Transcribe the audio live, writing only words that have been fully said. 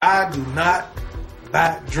I do not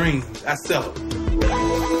buy dreams. I sell them.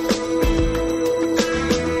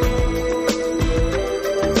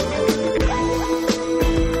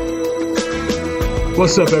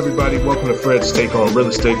 What's up, everybody? Welcome to Fred's Take on Real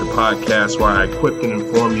Estate, the podcast where I equip and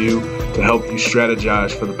inform you to help you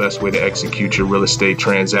strategize for the best way to execute your real estate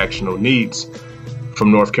transactional needs.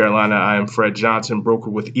 From North Carolina, I am Fred Johnson,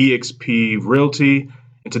 broker with eXp Realty,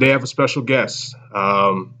 and today I have a special guest.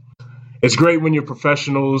 It's great when your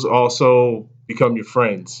professionals also become your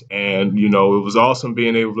friends, and it was awesome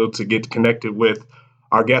being able to get connected with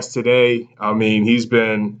our guest today. I mean, he's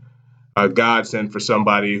been a godsend for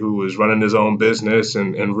somebody who is running his own business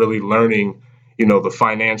and really learning, the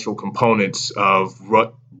financial components of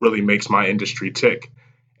what really makes my industry tick.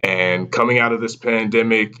 And coming out of this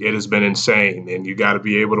pandemic, it has been insane. And you got to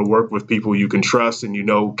be able to work with people you can trust and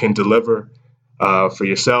can deliver for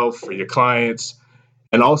yourself, for your clients,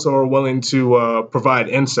 and also are willing to provide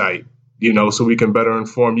insight, so we can better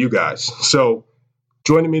inform you guys. So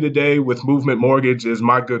joining me today with Movement Mortgage is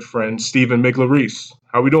my good friend, Stephen Migler-Reese.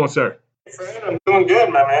 How are we doing, sir? Hey, Fred, I'm doing good,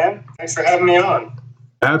 my man. Thanks for having me on.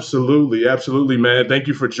 Absolutely, man. Thank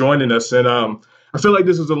you for joining us. And I feel like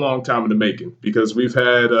this is a long time in the making because we've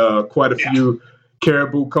had quite a few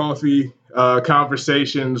Caribou Coffee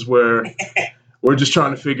conversations where we're just trying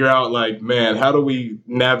to figure out, how do we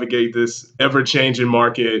navigate this ever-changing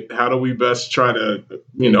market? How do we best try to,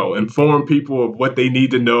 inform people of what they need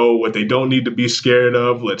to know, what they don't need to be scared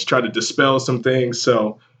of? Let's try to dispel some things.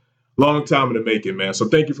 So long time in the making, man. So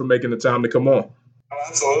thank you for making the time to come on. Oh,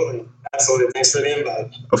 absolutely. Thanks for the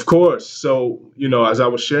invite. Of course. So, as I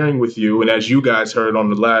was sharing with you, and as you guys heard on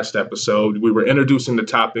the last episode, we were introducing the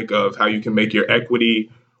topic of how you can make your equity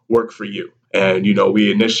work for you. And,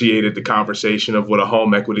 we initiated the conversation of what a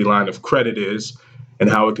home equity line of credit is and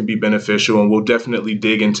how it can be beneficial. And we'll definitely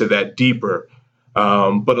dig into that deeper.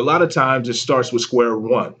 But a lot of times it starts with square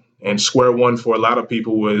one. And square one for a lot of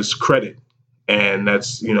people is credit. And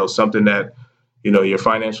that's, something that, your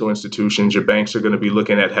financial institutions, your banks are going to be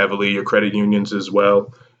looking at heavily, your credit unions as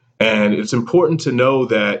well. And it's important to know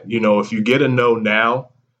that, if you get a no now,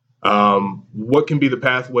 what can be the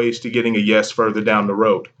pathways to getting a yes further down the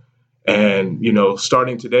road? And,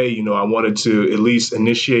 starting today, I wanted to at least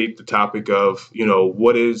initiate the topic of,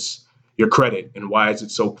 what is your credit and why is it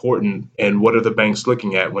so important? And what are the banks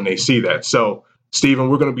looking at when they see that? So, Stephen,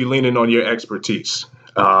 we're going to be leaning on your expertise.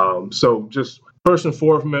 So just first and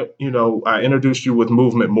foremost, I introduced you with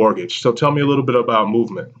Movement Mortgage. So tell me a little bit about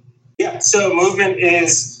Movement. Yeah, so Movement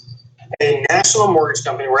is a national mortgage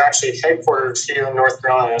company. We're actually headquartered here in North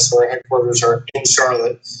Carolina, so our headquarters are in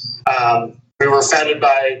Charlotte. We were founded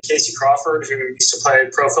by Casey Crawford, who used to play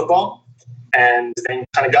pro football, and then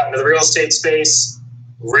kind of got into the real estate space,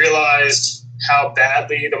 realized how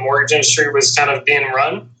badly the mortgage industry was kind of being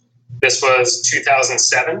run. This was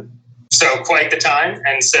 2007. So quite the time,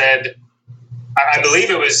 and said, I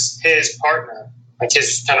believe it was his partner, like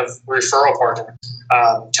his kind of referral partner,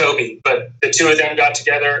 Toby, but the two of them got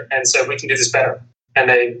together and said, we can do this better. And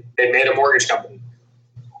they made a mortgage company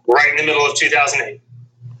right in the middle of 2008.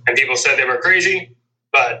 And people said they were crazy,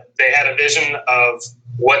 but they had a vision of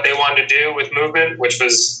what they wanted to do with Movement, which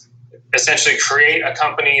was essentially create a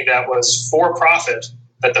company that was for profit,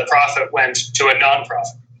 that the profit went to a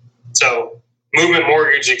nonprofit. So Movement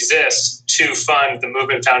Mortgage exists to fund the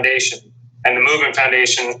Movement Foundation, and the Movement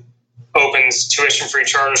Foundation opens tuition-free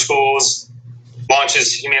charter schools,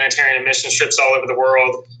 launches humanitarian mission trips all over the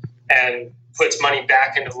world, and puts money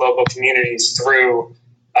back into the local communities through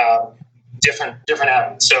different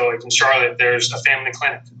avenues. So like in Charlotte, there's a family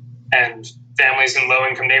clinic, and families in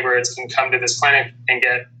low-income neighborhoods can come to this clinic and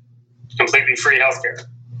get completely free healthcare.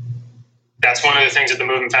 That's one of the things that the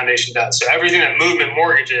Movement Foundation does. So everything that Movement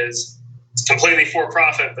Mortgage is, it's completely for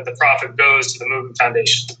profit, but the profit goes to the Movement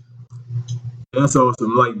Foundation. That's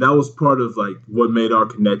awesome. That was part of what made our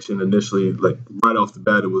connection initially. Right off the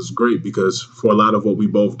bat, it was great because for a lot of what we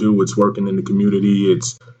both do, it's working in the community.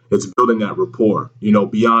 It's building that rapport,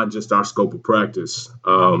 beyond just our scope of practice.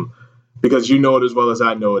 Because you know it as well as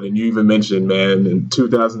I know it, and you even mentioned, man, in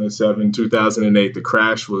 2007, 2008, the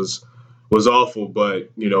crash was awful,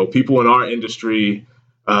 but people in our industry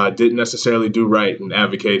didn't necessarily do right in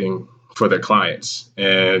advocating for their clients.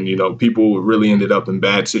 And, people really ended up in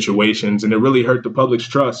bad situations, and it really hurt the public's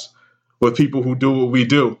trust with people who do what we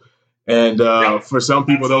do. And for some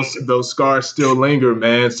people, those scars still linger,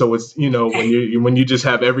 man. So it's, when you just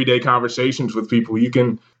have everyday conversations with people, you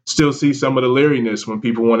can still see some of the leeriness when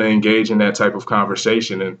people want to engage in that type of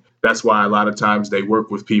conversation. And that's why a lot of times they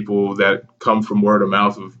work with people that come from word of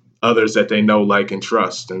mouth of others that they know, like, and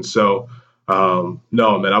trust. And so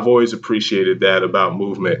No, man, I've always appreciated that about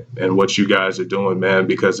movement and what you guys are doing, man,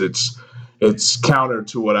 because it's counter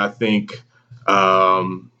to what I think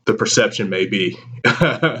the perception may be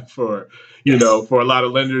for for a lot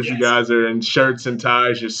of lenders. You guys are in shirts and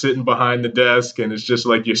ties, you're sitting behind the desk, and it's just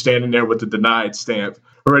like you're standing there with the denied stamp,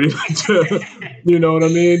 ready to, you know what I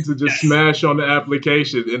mean, to just smash on the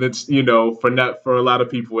application. And it's for a lot of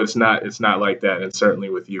people, it's not like that, and certainly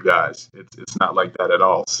with you guys, it's not like that at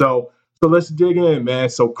all. So let's dig in, man.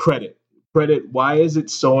 So credit, why is it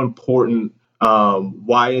so important?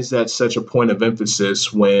 Why is that such a point of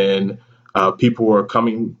emphasis when people are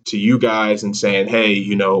coming to you guys and saying, hey,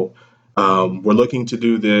 we're looking to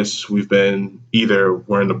do this. We're in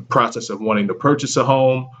the process of wanting to purchase a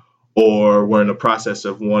home, or we're in the process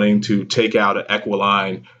of wanting to take out an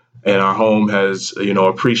Equiline, and our home has,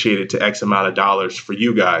 appreciated to X amount of dollars for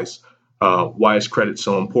you guys. Why is credit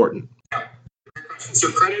so important?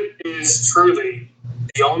 So credit is truly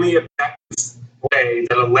the only effective way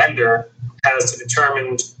that a lender has to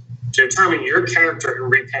determine your character in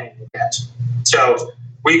repaying the debt. So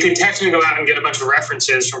we could technically go out and get a bunch of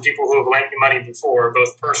references from people who have lent you money before,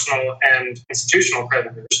 both personal and institutional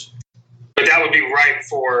creditors, but that would be ripe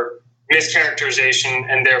for mischaracterization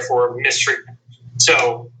and therefore mistreatment.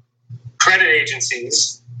 So credit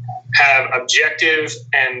agencies have objective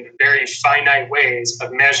and very finite ways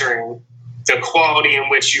of measuring the quality in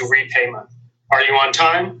which you repay money. Are you on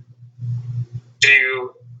time? Do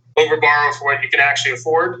you overborrow for what you can actually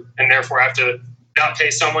afford and therefore have to not pay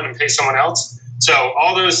someone and pay someone else? So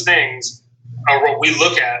all those things are what we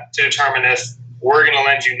look at to determine if we're going to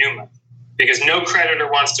lend you new money, because no creditor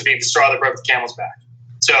wants to be the straw that broke the camel's back.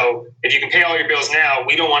 So if you can pay all your bills now,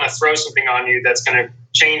 we don't want to throw something on you that's going to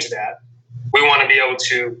change that. We want to be able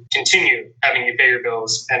to continue having you pay your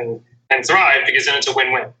bills and thrive, because then it's a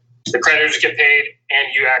win-win. The creditors get paid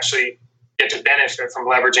and you actually get to benefit from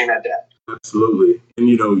leveraging that debt. Absolutely. And,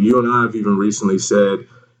 you and I have even recently said,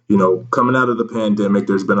 coming out of the pandemic,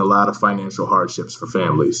 there's been a lot of financial hardships for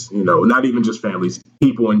families, not even just families,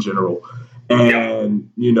 people in general.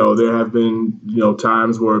 And, there have been,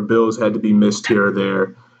 times where bills had to be missed here or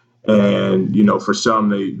there. And, for some,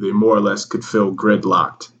 they more or less could feel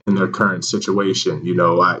gridlocked in their current situation.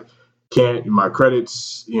 My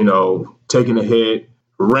credit's, taking a hit.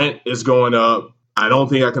 Rent is going up. I don't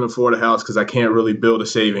think I can afford a house because I can't really build a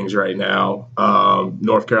savings right now.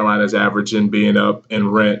 North Carolina's averaging being up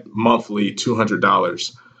in rent monthly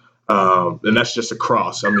 $200. And that's just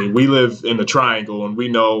across. I mean, we live in the Triangle, and we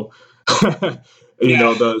know,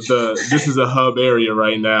 this is a hub area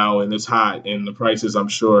right now, and it's hot, and the prices, I'm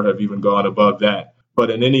sure, have even gone above that.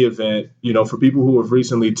 But in any event, for people who have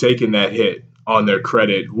recently taken that hit on their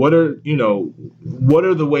credit, what are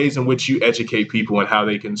the ways in which you educate people on how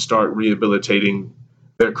they can start rehabilitating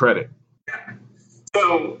their credit?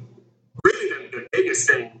 So really the biggest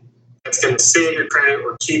thing that's going to save your credit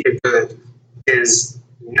or keep it good is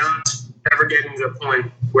not ever getting to the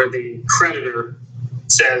point where the creditor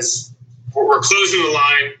says, we're closing the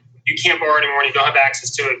line, you can't borrow anymore, you don't have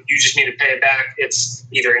access to it, you just need to pay it back. It's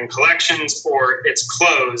either in collections or it's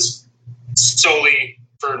closed solely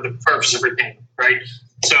for the purpose of repayment, right?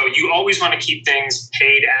 So you always want to keep things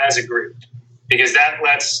paid as agreed, because that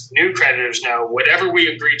lets new creditors know whatever we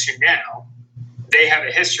agree to now, they have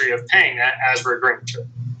a history of paying that as we're agreeing to.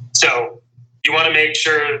 So you want to make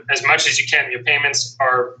sure as much as you can your payments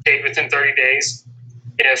are paid within 30 days.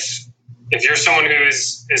 If you're someone who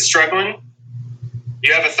is struggling,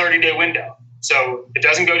 you have a 30-day window. So it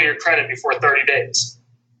doesn't go to your credit before 30 days.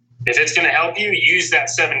 If it's going to help you, use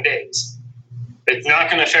that 7 days. It's not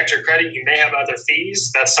going to affect your credit. You may have other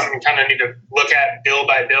fees. That's something you kind of need to look at bill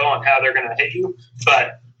by bill on how they're going to hit you.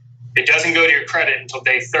 But it doesn't go to your credit until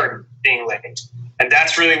day 30 being late. And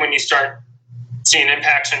that's really when you start seeing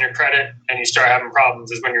impacts on your credit and you start having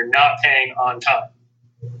problems, is when you're not paying on time.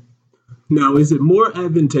 Now, is it more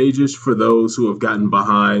advantageous for those who have gotten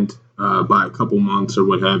behind by a couple months or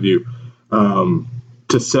what have you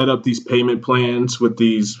to set up these payment plans with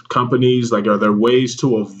these companies? Like, are there ways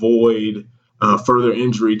to avoid further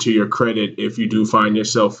injury to your credit if you do find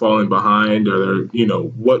yourself falling behind? Or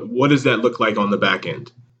what does that look like on the back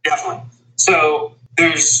end? Definitely. So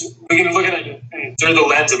we can look at it through the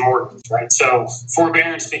lens of mortgage, right? So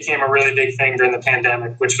forbearance became a really big thing during the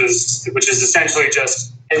pandemic, which is essentially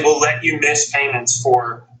just, it will let you miss payments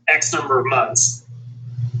for X number of months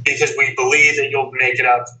because we believe that you'll make it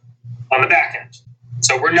up on the back end.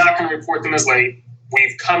 So we're not going to report them as late.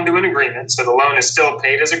 We've come to an agreement, so the loan is still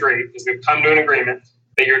paid as agreed, because we've come to an agreement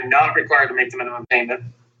that you're not required to make the minimum payment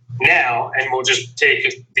now, and we'll just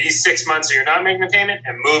take these 6 months that you're not making the payment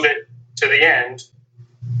and move it to the end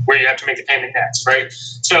where you have to make the payment next, right?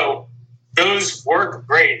 So those work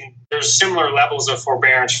great. There's similar levels of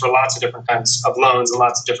forbearance for lots of different kinds of loans and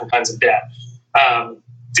lots of different kinds of debt.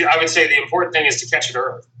 I would say the important thing is to catch it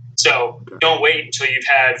early. So don't wait until you've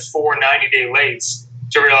had 4 90-day lates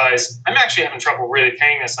to realize I'm actually having trouble really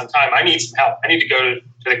paying this on time. I need some help. I need to go to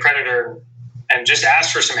the creditor and just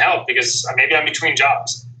ask for some help because maybe I'm between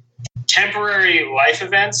jobs. Temporary life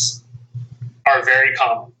events are very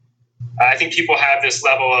common. I think people have this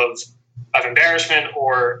level of embarrassment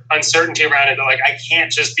or uncertainty around it. They're like, I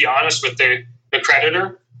can't just be honest with the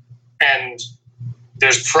creditor. And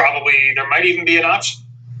there might even be an option.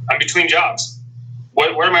 I'm between jobs.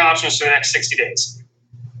 What are my options for the next 60 days?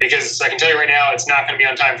 Because I can tell you right now, it's not going to be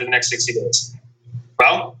on time for the next 60 days.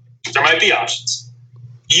 Well, there might be options.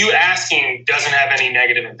 You asking doesn't have any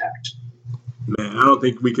negative impact. Man, I don't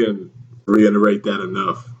think we can reiterate that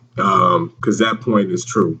enough. Because that point is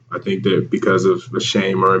true. I think that because of the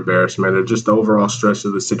shame or embarrassment or just the overall stress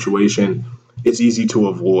of the situation, it's easy to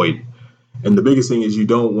avoid. And the biggest thing is you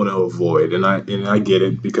don't want to avoid. And I get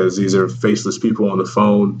it because these are faceless people on the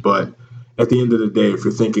phone. But at the end of the day, if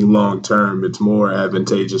you're thinking long term, it's more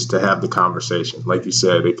advantageous to have the conversation. Like you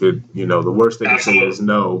said, it could, the worst they can say is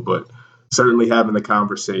no, but certainly having the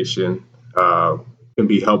conversation can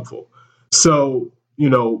be helpful. So,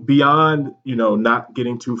 beyond, not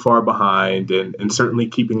getting too far behind and certainly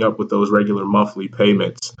keeping up with those regular monthly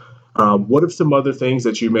payments, what are some other things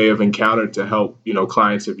that you may have encountered to help,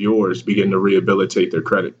 clients of yours begin to rehabilitate their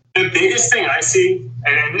credit? The biggest thing I see,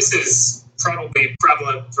 and this is probably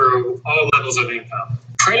prevalent through all levels of income,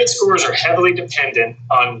 credit scores are heavily dependent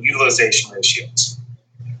on utilization ratios.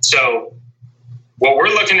 So what we're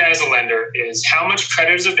looking at as a lender is how much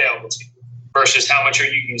credit is available to you versus how much are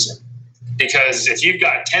you using. Because if you've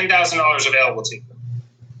got $10,000 available to you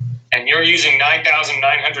and you're using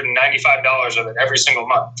 $9,995 of it every single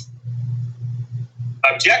month,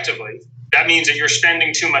 objectively, that means that you're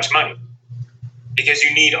spending too much money because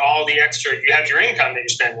you need all the extra. You have your income that you're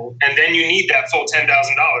spending, and then you need that full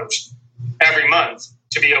 $10,000 every month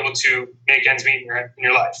to be able to make ends meet in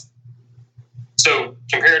your life. So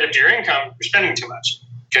comparative to your income, you're spending too much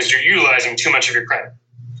because you're utilizing too much of your credit.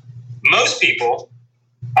 Most people,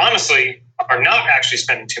 honestly, are not actually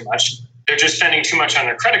spending too much. They're just spending too much on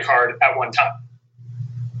their credit card at one time.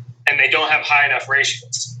 And they don't have high enough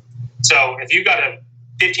ratios. So if you've got a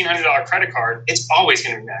 $1,500 credit card, it's always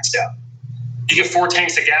going to be maxed out. You get 4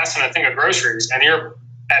 tanks of gas and a thing of groceries, and you're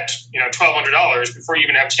at $1,200 before you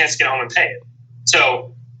even have a chance to get home and pay it.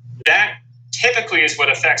 So that typically is what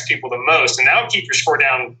affects people the most. And that will keep your score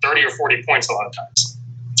down 30 or 40 points a lot of times,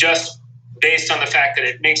 just based on the fact that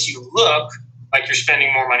it makes you look like you're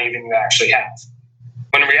spending more money than you actually have.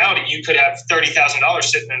 When in reality, you could have $30,000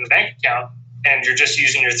 sitting in the bank account and you're just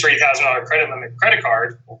using your $3,000 credit limit credit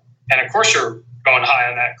card. And of course, you're going high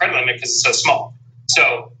on that credit limit because it's so small.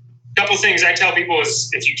 So a couple of things I tell people is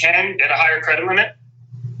if you can, get a higher credit limit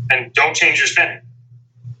and don't change your spending.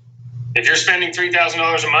 If you're spending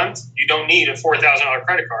 $3,000 a month, you don't need a $4,000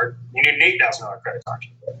 credit card. You need an $8,000 credit card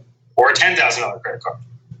or a $10,000 credit card.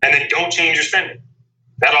 And then don't change your spending.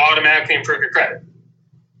 That'll automatically improve your credit.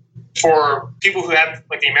 For people who have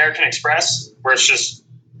like the American Express, where it's just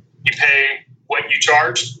you pay what you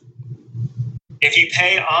charged, if you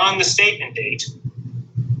pay on the statement date,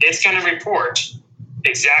 it's going to report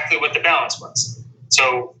exactly what the balance was.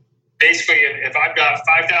 So basically, if I've got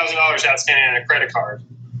 $5,000 outstanding on a credit card,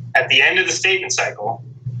 at the end of the statement cycle,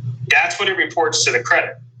 that's what it reports to the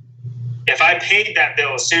credit. If I paid that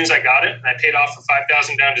bill as soon as I got it, and I paid off the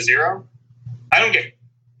 $5,000 down to zero, I don't get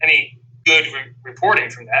any good reporting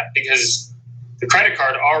from that because the credit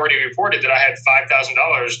card already reported that I had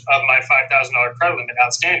 $5,000 of my $5,000 credit limit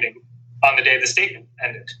outstanding on the day the statement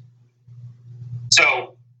ended.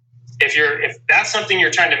 So if that's something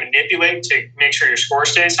you're trying to manipulate to make sure your score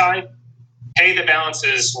stays high, pay the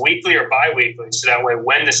balances weekly or biweekly so that way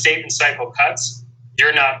when the statement cycle cuts,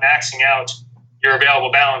 you're not maxing out your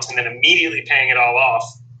available balance and then immediately paying it all off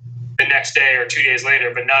the next day or 2 days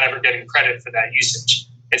later, but not ever getting credit for that usage.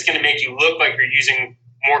 It's going to make you look like you're using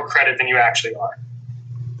more credit than you actually are.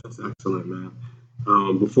 That's excellent, man.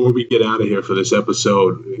 Before we get out of here for this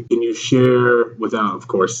episode, can you share, without, of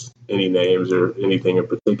course, any names or anything in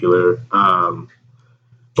particular,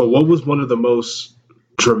 but what was one of the most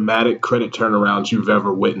dramatic credit turnarounds you've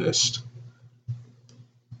ever witnessed?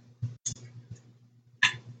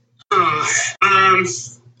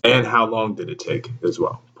 And how long did it take as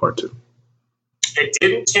well? Part 2. It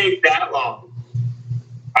didn't take that long.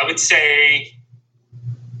 I would say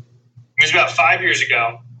it was about 5 years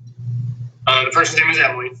ago. The person's name was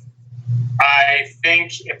Emily. I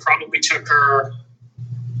think it probably took her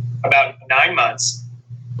about 9 months.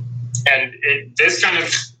 And this kind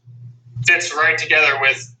of fits right together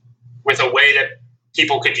with a way that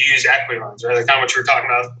people could use equity loans, right? Like kind of what you were talking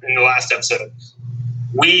about in the last episode.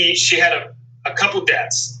 She had a couple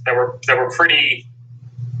debts that were pretty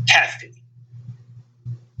hefty.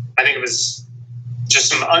 I think it was just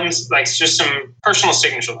some personal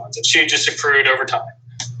signature loans that she had just accrued over time.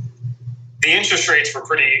 The interest rates were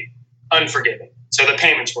pretty unforgiving, so the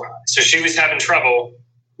payments were high. So she was having trouble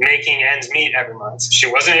making ends meet every month.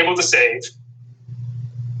 She wasn't able to save.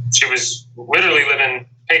 She was literally living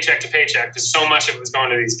paycheck to paycheck because so much of it was going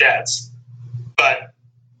to these debts. But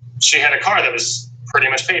she had a car that was pretty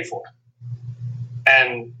much paid for.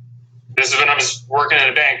 And this is when I was working at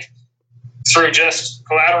a bank. Through just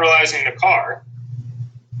collateralizing the car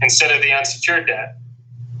instead of the unsecured debt,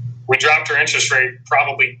 we dropped her interest rate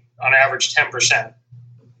probably on average 10%,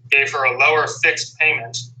 gave her a lower fixed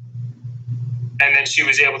payment, and then she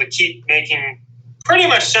was able to keep making pretty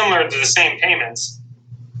much similar to the same payments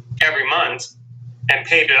every month and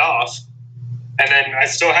paid it off. And then I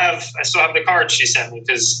still have the card she sent me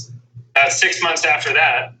because 6 months after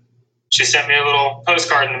that, she sent me a little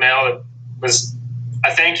postcard in the mail that was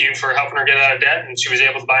a thank you for helping her get out of debt, and she was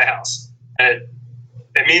able to buy a house. And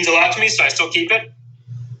it means a lot to me, so I still keep it.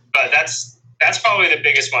 But that's probably the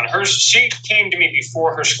biggest one. She came to me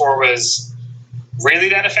before her score was really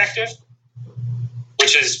that effective,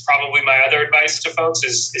 which is probably my other advice to folks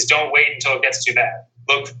is don't wait until it gets too bad.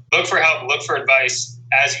 Look for help, look for advice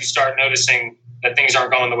as you start noticing that things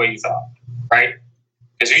aren't going the way you thought, right?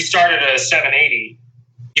 Because if you start at a 780,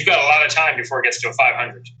 you've got a lot of time before it gets to a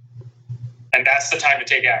 500. And that's the time to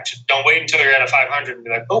take action. Don't wait until you're at a 500 and be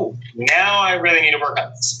like, oh, now I really need to work on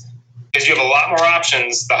this. Because you have a lot more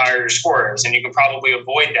options the higher your score is, and you can probably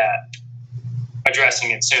avoid that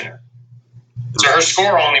addressing it sooner. So her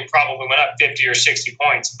score only probably went up 50 or 60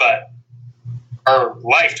 points, but her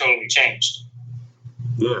life totally changed.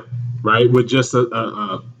 Yeah, right. With just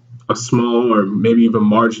a small or maybe even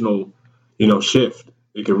marginal, shift,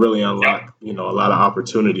 it could really unlock, a lot of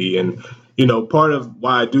opportunity. And part of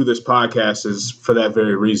why I do this podcast is for that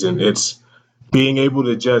very reason. It's being able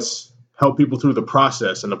to just help people through the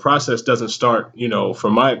process. And the process doesn't start,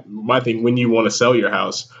 from my thing, when you want to sell your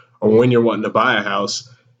house or when you're wanting to buy a house.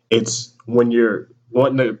 It's when you're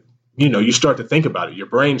wanting to, you start to think about it. You're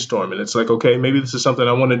brainstorming. It's like, okay, maybe this is something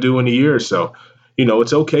I want to do in a year or so.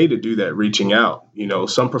 It's okay to do that, reaching out.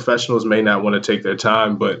 Some professionals may not want to take their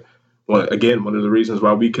time, but again, one of the reasons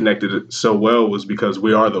why we connected so well was because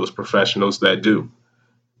we are those professionals that do.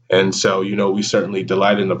 And so, we certainly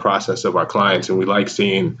delight in the process of our clients, and we like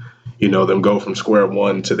seeing, them go from square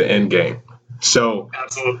one to the end game. So,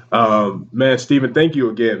 man, Stephen, thank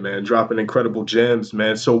you again, man, dropping incredible gems,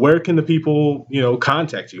 man. So where can the people,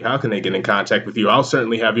 contact you? How can they get in contact with you? I'll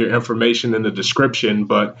certainly have your information in the description,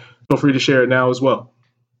 but feel free to share it now as well.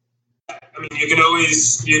 I mean, you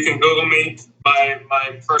can Google me.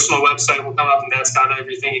 My personal website will come up, and that's got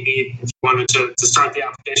everything you need if you wanted to start the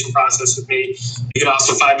application process with me. You can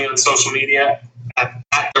also find me on social media at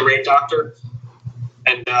The Rate Doctor,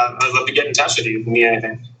 and I'd love to get in touch with you if you need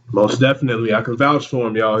anything. Most definitely. I can vouch for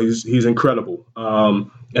him, y'all. He's incredible.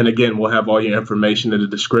 And again, we'll have all your information in the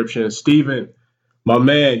description. Stephen, my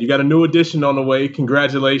man, you got a new edition on the way.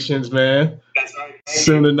 Congratulations, man. That's right.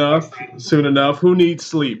 Soon enough. Who needs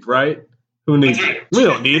sleep, right? Who needs it? We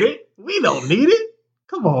don't need it. We don't need it.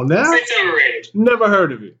 Come on now. It's overrated. Never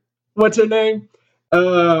heard of it. What's her name?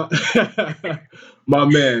 My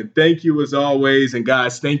man, thank you as always. And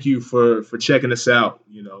guys, thank you for checking us out.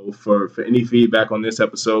 For any feedback on this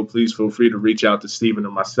episode, please feel free to reach out to Stephen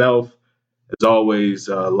or myself. As always,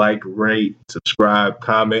 like, rate, subscribe,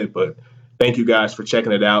 comment. But thank you guys for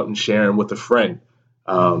checking it out and sharing with a friend.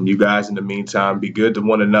 You guys, in the meantime, be good to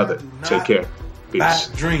one another. Take care. Peace.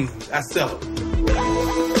 Bad dreams. I sell them.